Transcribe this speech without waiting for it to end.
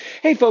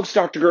Hey folks,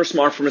 Dr.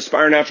 Gersmar from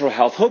Aspire Natural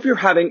Health. Hope you're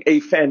having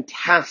a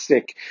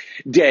fantastic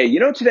day.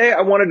 Today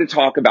I wanted to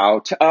talk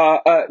about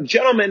a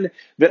gentleman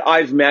that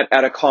I've met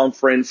at a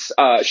conference,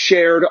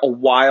 shared a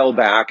while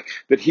back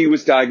that he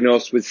was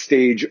diagnosed with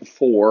stage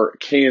 4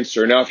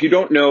 cancer. Now, if you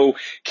don't know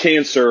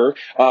cancer,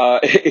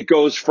 it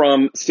goes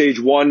from stage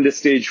 1 to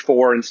stage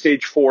 4, and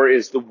stage 4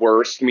 is the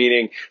worst,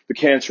 meaning the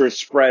cancer is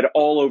spread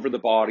all over the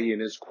body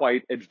and is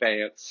quite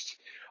advanced.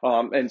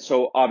 And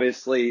so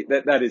obviously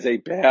that is a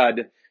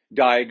bad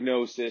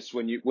diagnosis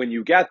when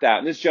you get that.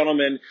 And this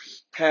gentleman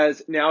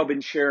has now been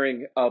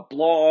sharing a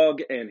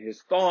blog and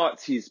his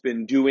thoughts. He's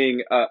been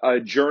doing a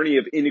journey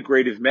of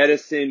integrative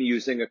medicine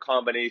using a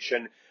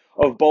combination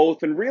of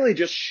both and really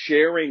just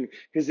sharing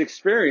his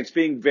experience,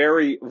 being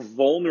very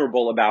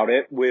vulnerable about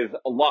it with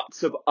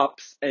lots of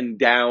ups and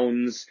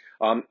downs,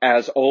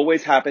 as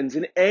always happens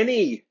in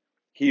any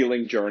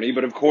healing journey.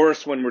 But of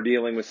course, when we're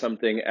dealing with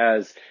something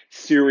as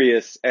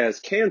serious as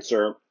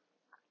cancer,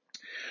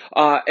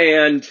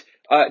 and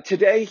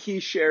today he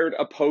shared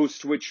a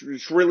post which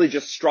really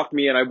just struck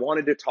me, and I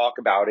wanted to talk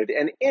about it.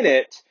 And in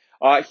it,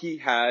 he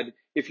had,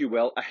 if you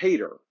will, a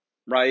hater,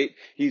 right?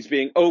 He's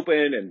being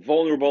open and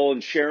vulnerable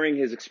and sharing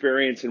his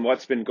experience and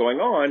what's been going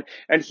on.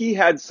 And he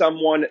had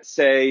someone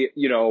say,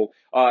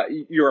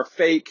 you're a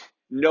fake.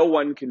 No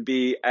one can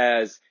be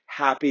as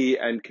happy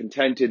and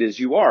contented as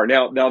you are.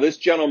 Now this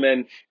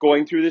gentleman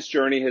going through this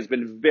journey has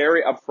been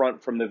very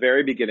upfront from the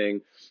very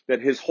beginning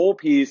that his whole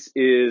piece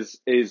is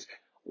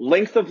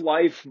length of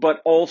life,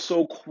 but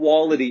also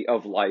quality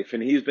of life.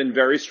 And he's been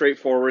very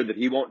straightforward that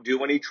he won't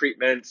do any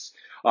treatments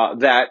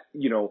that,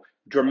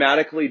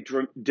 dramatically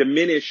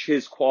diminish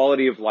his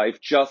quality of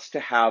life just to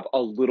have a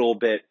little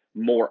bit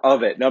more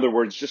of it. In other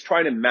words, just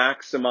trying to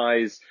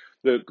maximize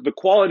the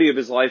quality of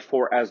his life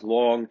for as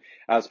long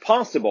as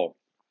possible.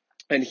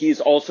 And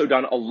he's also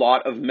done a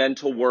lot of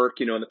mental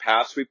work. In the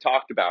past, we've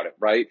talked about it,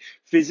 right?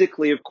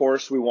 Physically, of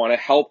course, we want to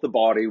help the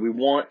body. We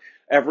want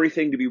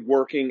everything to be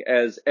working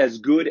as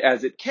good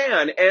as it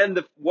can.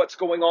 And what's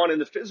going on in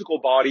the physical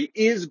body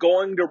is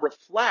going to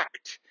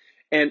reflect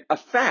and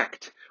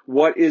affect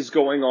what is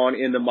going on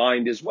in the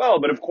mind as well.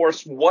 But of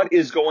course, what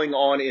is going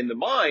on in the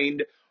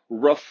mind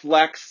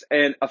reflects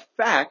and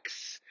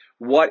affects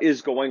what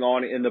is going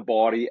on in the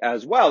body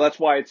as well. That's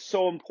why it's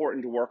so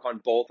important to work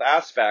on both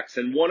aspects.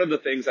 And one of the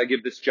things I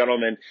give this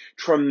gentleman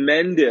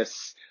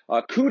tremendous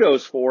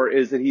kudos for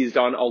is that he's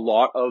done a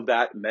lot of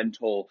that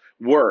mental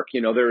work.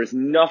 There is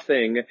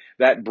nothing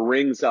that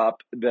brings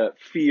up the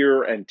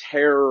fear and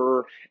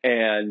terror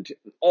and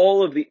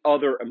all of the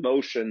other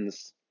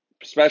emotions,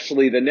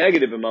 especially the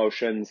negative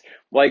emotions,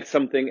 like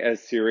something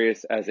as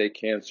serious as a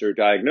cancer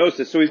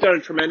diagnosis. So he's done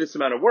a tremendous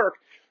amount of work.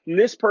 And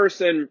this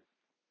person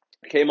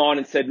came on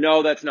and said,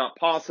 no, that's not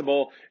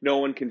possible. No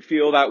one can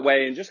feel that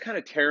way, and just kind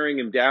of tearing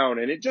him down.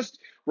 And it just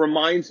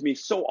reminds me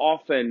so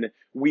often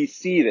we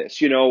see this.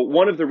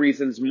 One of the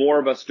reasons more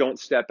of us don't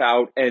step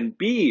out and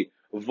be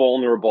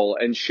vulnerable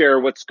and share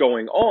what's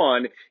going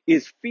on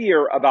is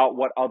fear about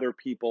what other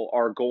people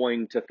are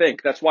going to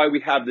think. That's why we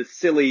have this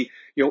silly,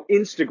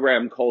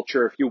 Instagram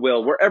culture, if you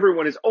will, where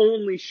everyone is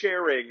only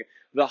sharing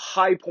the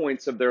high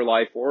points of their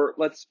life, or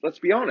let's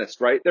be honest,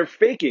 right? They're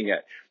faking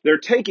it. They're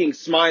taking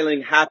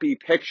smiling, happy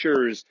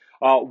pictures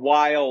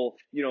while,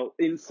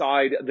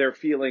 inside they're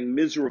feeling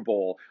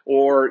miserable,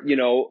 or,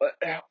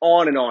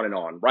 on and on and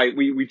on, right?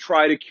 We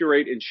try to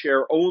curate and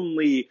share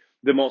only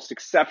the most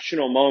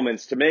exceptional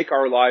moments to make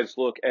our lives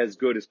look as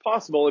good as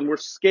possible. And we're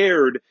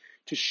scared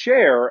to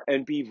share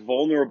and be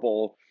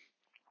vulnerable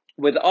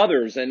with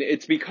others. And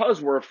it's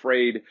because we're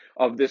afraid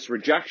of this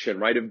rejection,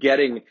 right? Of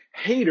getting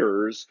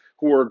haters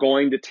who are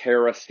going to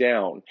tear us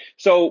down.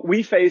 So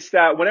we face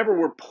that whenever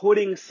we're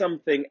putting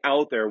something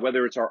out there,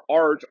 whether it's our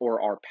art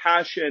or our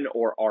passion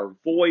or our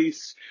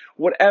voice,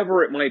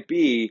 whatever it might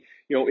be.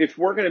 If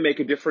we're going to make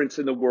a difference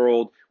in the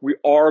world, we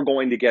are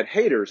going to get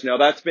haters. Now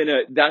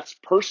that's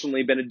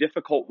personally been a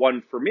difficult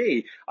one for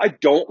me. I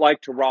don't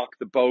like to rock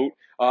the boat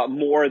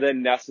more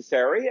than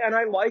necessary, and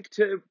I like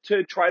to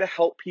try to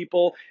help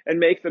people and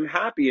make them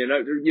happy. And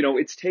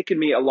it's taken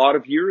me a lot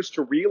of years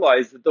to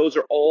realize that those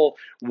are all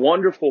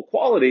wonderful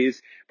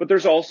qualities, but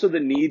there's also the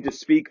need to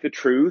speak the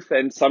truth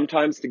and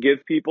sometimes to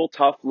give people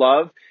tough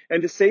love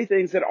and to say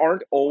things that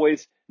aren't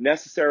always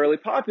necessarily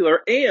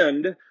popular,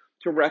 and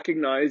to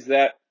recognize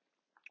that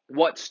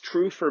what's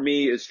true for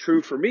me is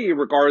true for me,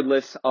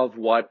 regardless of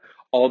what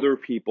other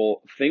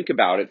people think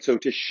about it. So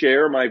to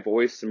share my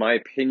voice and my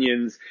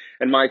opinions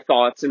and my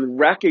thoughts, and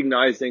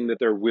recognizing that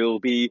there will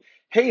be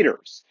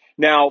haters.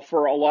 Now,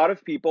 for a lot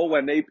of people,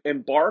 when they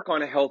embark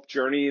on a health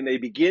journey and they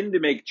begin to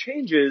make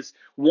changes,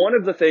 one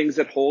of the things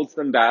that holds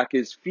them back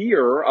is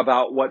fear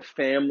about what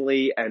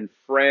family and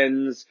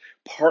friends,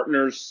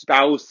 partners,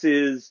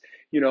 spouses,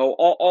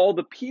 all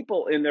the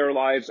people in their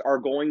lives are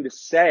going to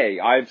say.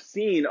 I've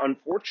seen,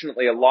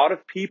 unfortunately, a lot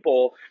of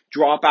people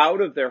drop out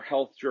of their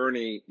health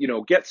journey,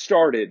 get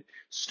started,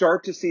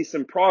 start to see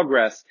some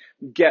progress,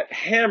 get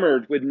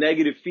hammered with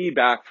negative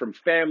feedback from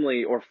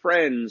family or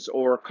friends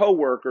or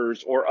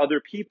coworkers or other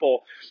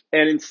people.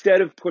 And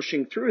instead of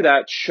pushing through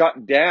that,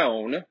 shut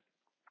down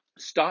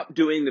stop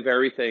doing the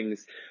very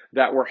things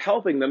that were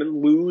helping them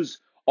and lose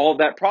all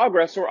that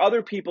progress. Or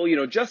other people,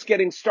 just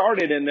getting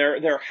started and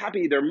they're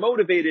happy, they're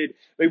motivated,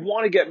 they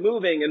want to get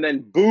moving, and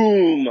then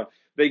boom,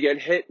 they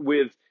get hit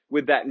with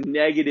that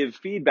negative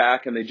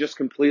feedback and they just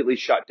completely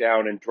shut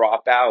down and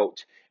drop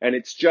out. And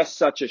it's just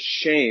such a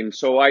shame.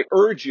 So I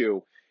urge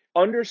you,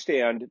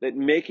 understand that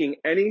making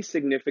any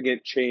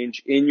significant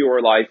change in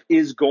your life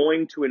is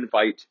going to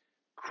invite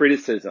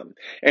criticism.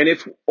 And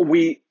if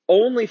we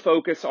only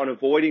focus on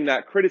avoiding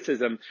that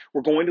criticism,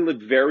 we're going to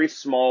live very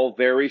small,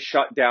 very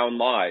shut down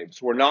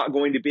lives. We're not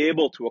going to be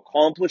able to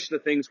accomplish the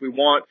things we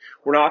want.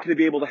 We're not going to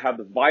be able to have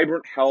the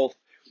vibrant health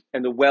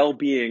and the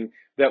well-being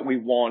that we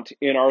want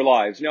in our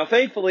lives. Now,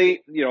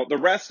 thankfully, the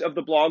rest of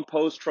the blog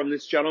post from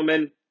this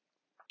gentleman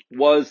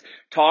was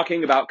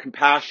talking about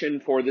compassion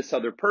for this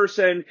other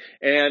person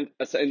and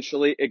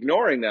essentially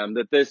ignoring them,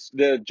 that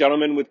the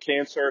gentleman with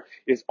cancer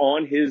is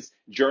on his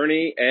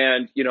journey,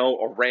 and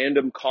a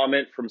random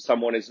comment from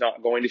someone is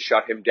not going to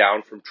shut him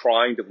down from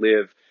trying to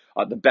live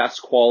the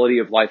best quality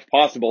of life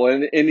possible.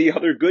 And in the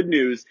other good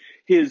news,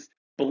 his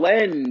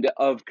blend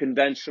of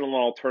conventional and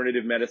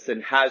alternative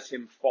medicine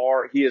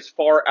he has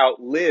far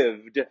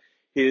outlived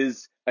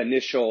his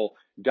initial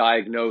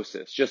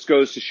diagnosis. Just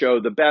goes to show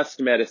the best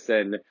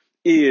medicine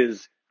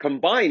is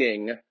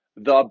combining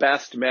the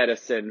best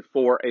medicine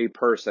for a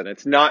person.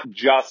 It's not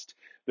just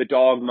the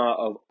dogma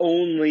of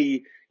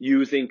only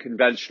using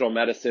conventional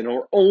medicine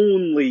or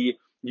only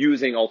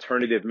using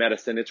alternative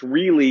medicine. It's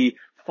really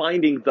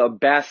finding the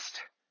best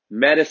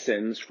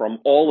medicines from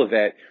all of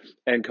it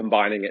and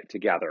combining it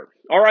together.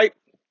 All right.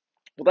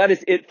 Well, that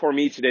is it for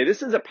me today.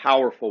 This is a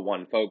powerful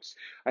one, folks.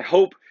 I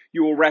hope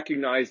you will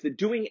recognize that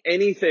doing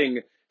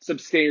anything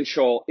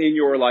substantial in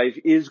your life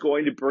is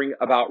going to bring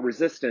about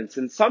resistance,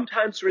 and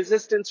sometimes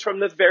resistance from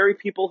the very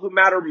people who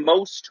matter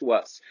most to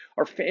us,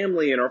 our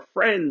family and our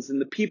friends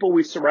and the people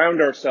we surround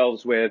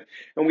ourselves with.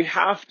 And we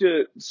have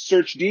to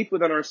search deep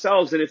within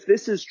ourselves. And if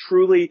this is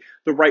truly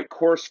the right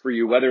course for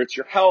you, whether it's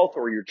your health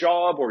or your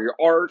job or your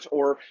art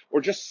or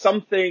just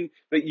something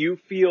that you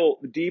feel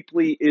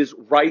deeply is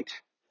right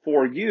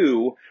for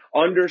you,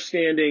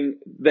 understanding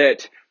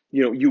that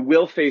you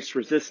will face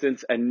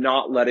resistance and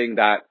not letting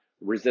that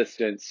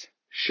resistance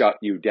shut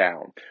you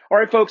down. All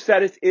right, folks,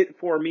 that is it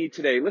for me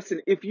today. Listen,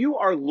 if you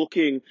are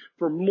looking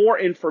for more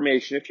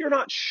information, if you're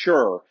not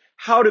sure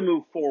how to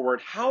move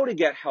forward, how to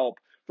get help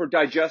for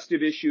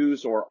digestive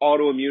issues or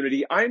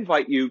autoimmunity, I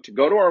invite you to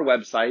go to our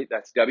website.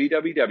 That's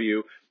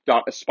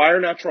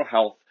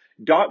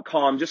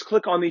www.aspirenaturalhealth.com. Just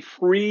click on the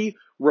free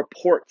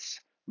reports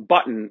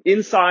button.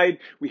 Inside,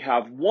 we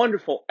have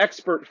wonderful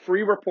expert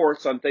free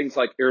reports on things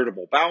like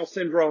irritable bowel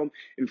syndrome,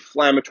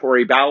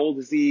 inflammatory bowel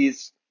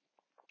disease,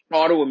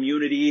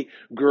 autoimmunity,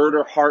 GERD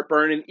or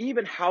heartburn, and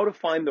even how to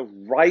find the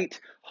right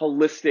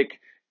holistic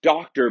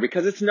doctor,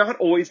 because it's not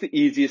always the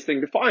easiest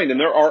thing to find. And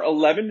there are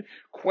 11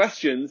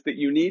 questions that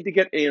you need to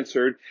get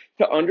answered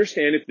to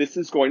understand if this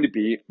is going to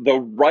be the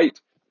right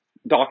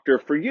doctor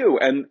for you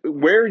and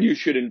where you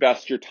should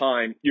invest your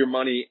time, your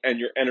money, and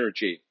your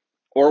energy,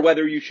 or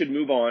whether you should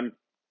move on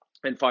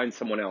and find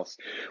someone else.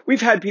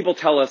 We've had people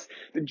tell us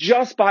that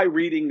just by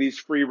reading these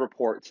free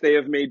reports, they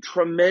have made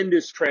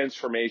tremendous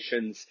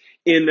transformations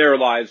in their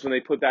lives when they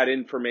put that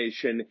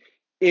information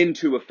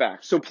into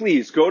effect. So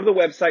please go to the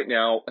website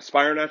now,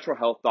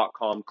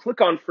 aspirenaturalhealth.com, click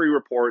on free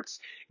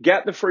reports,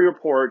 get the free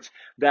report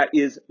that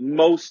is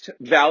most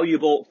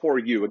valuable for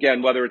you.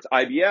 Again, whether it's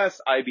IBS,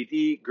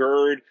 IBD,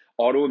 GERD,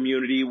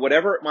 autoimmunity,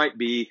 whatever it might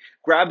be,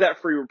 grab that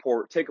free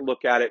report, take a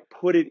look at it,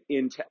 put it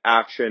into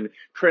action,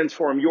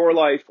 transform your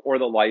life or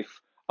the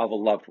life of a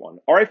loved one.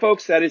 All right,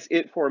 folks, that is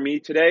it for me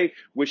today.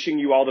 Wishing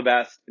you all the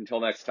best.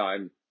 Until next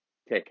time,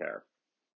 take care.